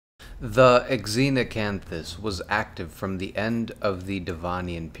The Xenacanthus was active from the end of the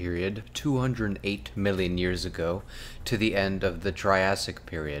Devonian Period, 208 million years ago, to the end of the Triassic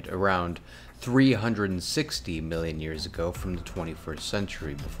Period, around 360 million years ago from the 21st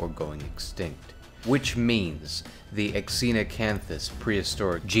century before going extinct. Which means the Xenacanthus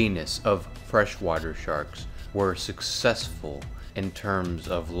Prehistoric genus of freshwater sharks were successful in terms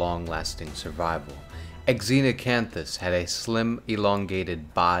of long-lasting survival. Xenacanthus had a slim,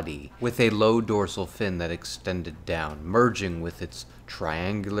 elongated body with a low dorsal fin that extended down, merging with its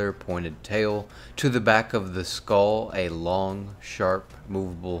triangular pointed tail. To the back of the skull, a long, sharp,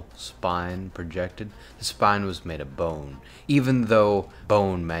 movable spine projected. The spine was made of bone, even though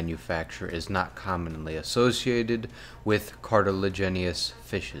bone manufacture is not commonly associated with cartilaginous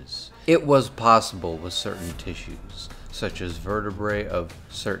fishes. It was possible with certain tissues, such as vertebrae of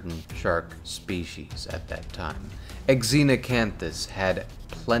certain shark species at that time. Xenacanthus had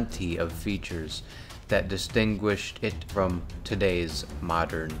plenty of features that distinguished it from today's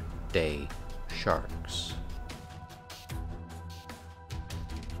modern-day sharks.